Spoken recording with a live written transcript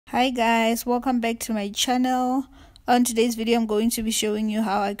Hi guys, welcome back to my channel. On today's video I'm going to be showing you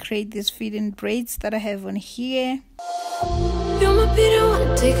how I create these fitting braids that I have on here. You might be the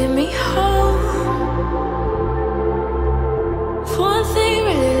one taking me home. For one thing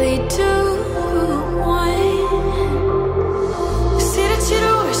really do one. You see that you're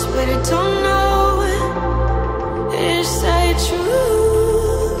the worst, but I don't know. Is that true?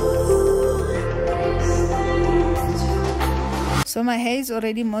 So my hair is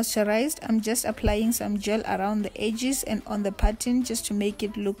already moisturized. I'm just applying some gel around the edges and on the pattern just to make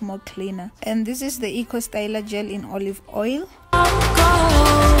it look more cleaner. And this is the Eco Styler gel in olive oil.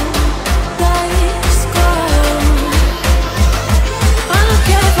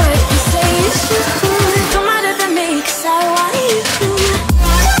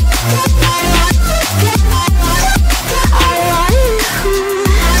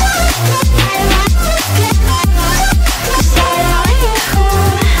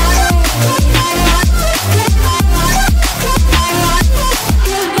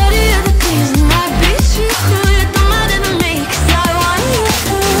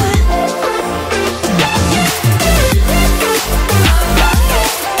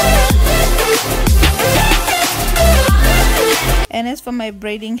 And as for my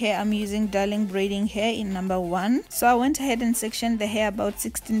braiding hair, I'm using Darling braiding hair in number 1. So I went ahead and sectioned the hair about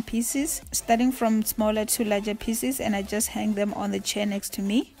 16 pieces, starting from smaller to larger pieces, and I just hang them on the chair next to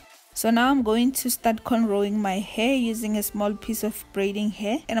me. So now I'm going to start cornrowing my hair using a small piece of braiding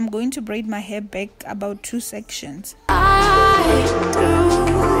hair, and I'm going to braid my hair back about 2 sections. So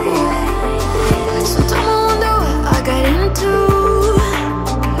don't wonder what I got into,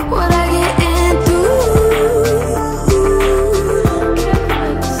 what I get into.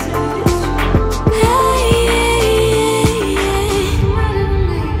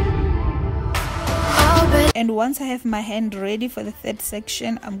 And once I have my hand ready for the 3rd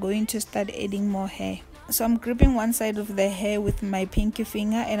section, I'm going to start adding more hair. So I'm gripping one side of the hair with my pinky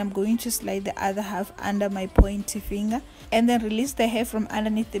finger, and I'm going to slide the other half under my pointy finger, and then release the hair from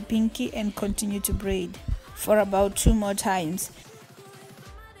underneath the pinky and continue to braid for about 2 more times.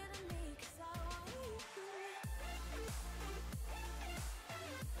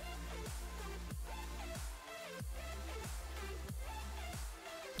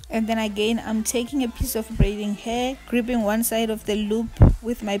 And then again, I'm taking a piece of braiding hair, gripping one side of the loop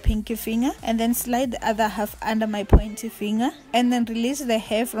with my pinky finger, and then slide the other half under my pointy finger, and then release the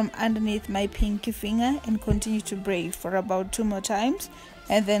hair from underneath my pinky finger and continue to braid for about 2 more times,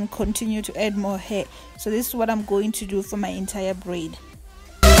 and then continue to add more hair. So this is what I'm going to do for my entire braid.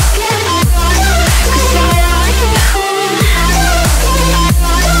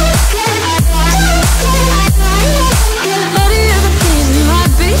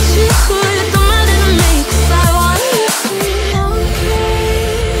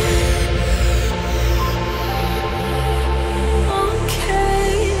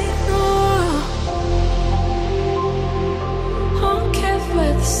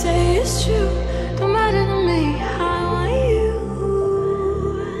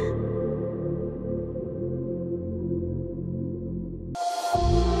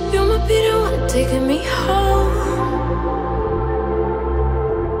 Taking me home.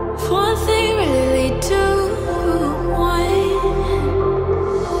 For one thing really do one.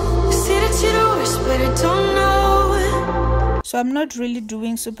 You see that you're the worst, but I don't know. So I'm not really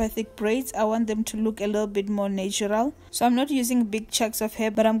doing super thick braids. I want them to look a little bit more natural. So I'm not using big chunks of hair,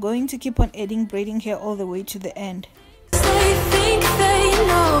 but I'm going to keep on adding braiding hair all the way to the end. They think they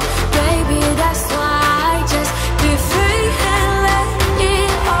know, baby, that's why I just be free and let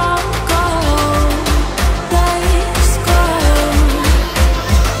it all go. Let's go.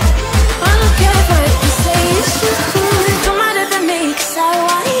 I don't care what you say, it's true. Don't matter to me, 'cause I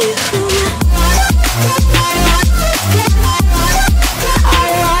want you.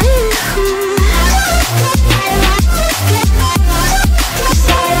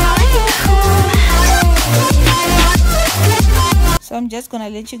 So I'm just gonna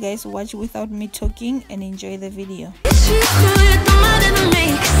let you guys watch without me talking and enjoy the video.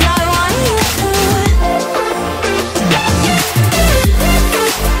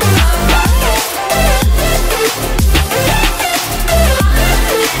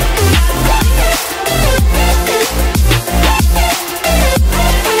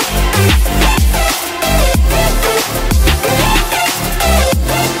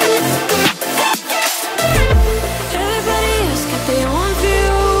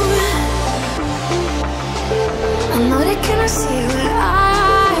 See what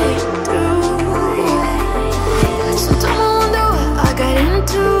I do. So don't wonder what I got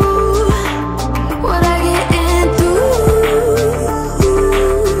into.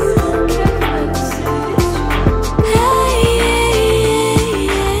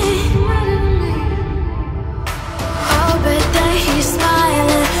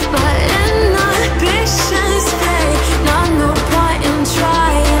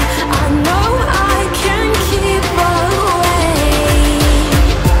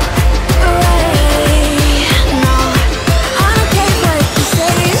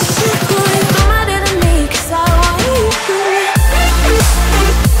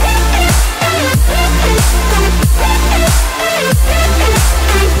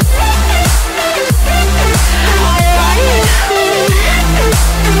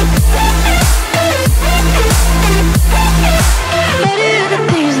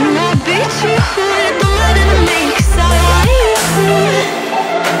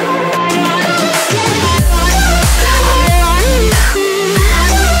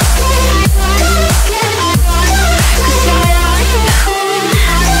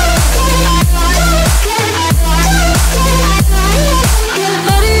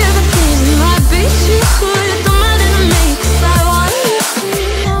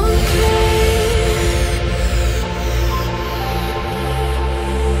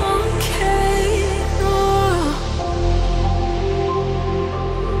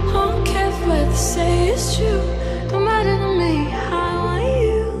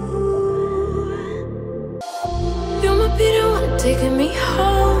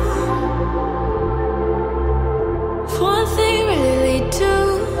 home. One thing really lead to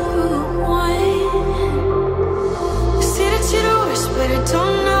one. You say that you're the worst, but I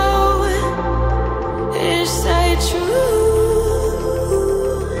don't know. Is that true?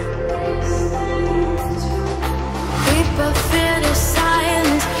 We both feel the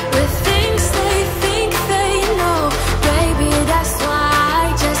silence with things they think they know. Baby, that's why I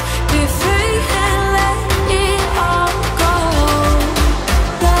just be free and let it all go.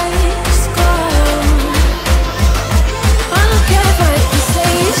 Let's go. I don't care what you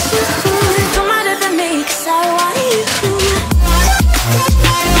say, it's you. Don't matter to me, 'cause I want you.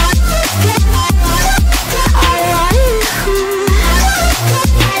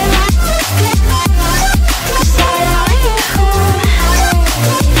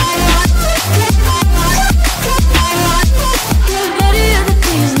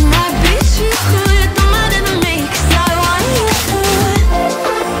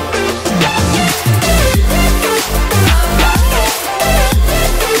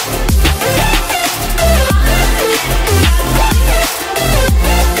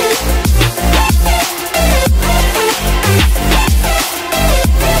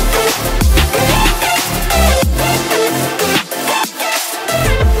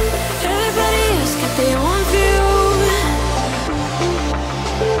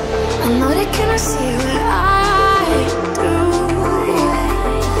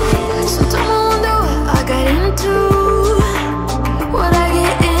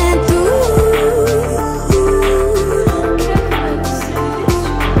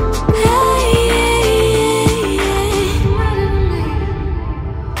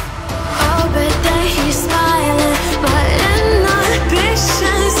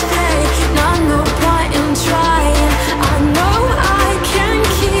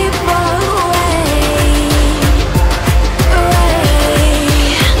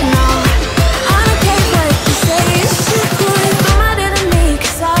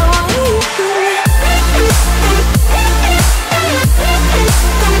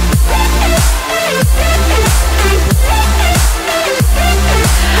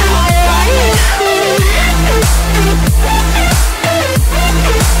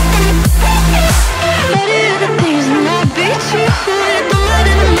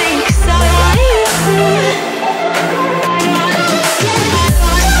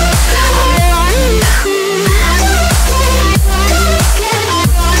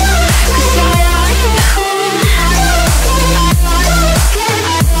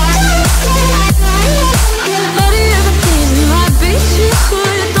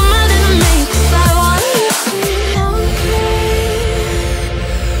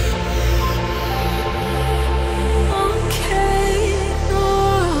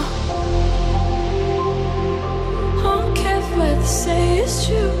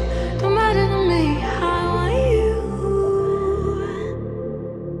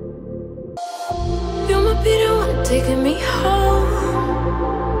 Taking me home.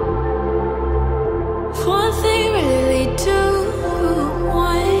 One thing really lead to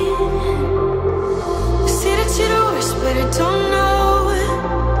one. You say that you're the worst, but I don't know.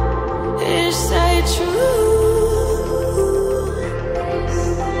 Is that true?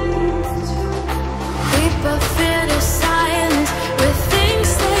 We both feel the silence with things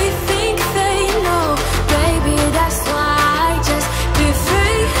they think they know. Baby, that's why I just be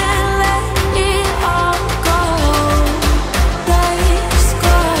free and let it all go. Let's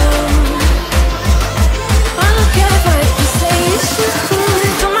go. I don't care what you say, it's you.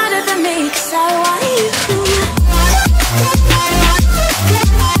 Don't matter to me, 'cause I want you.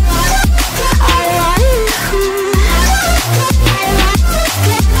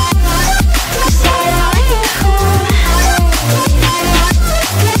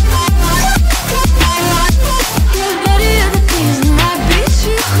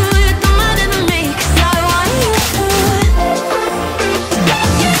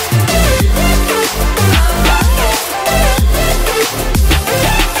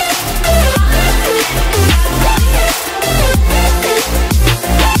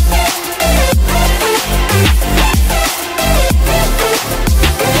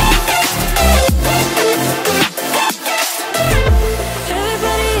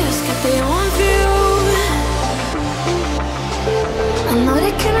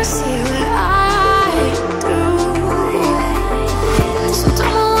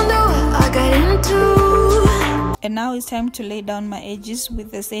 And now it's time to lay down my edges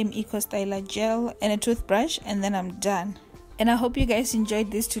with the same Eco Styler gel and a toothbrush, and then I'm done. And I hope you guys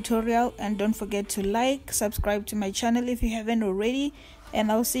enjoyed this tutorial, and don't forget to like, subscribe to my channel if you haven't already,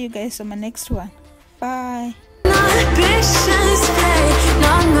 and I'll see you guys on my next one. Bye. ambitions fade.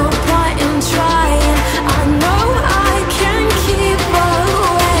 Not no point in trying.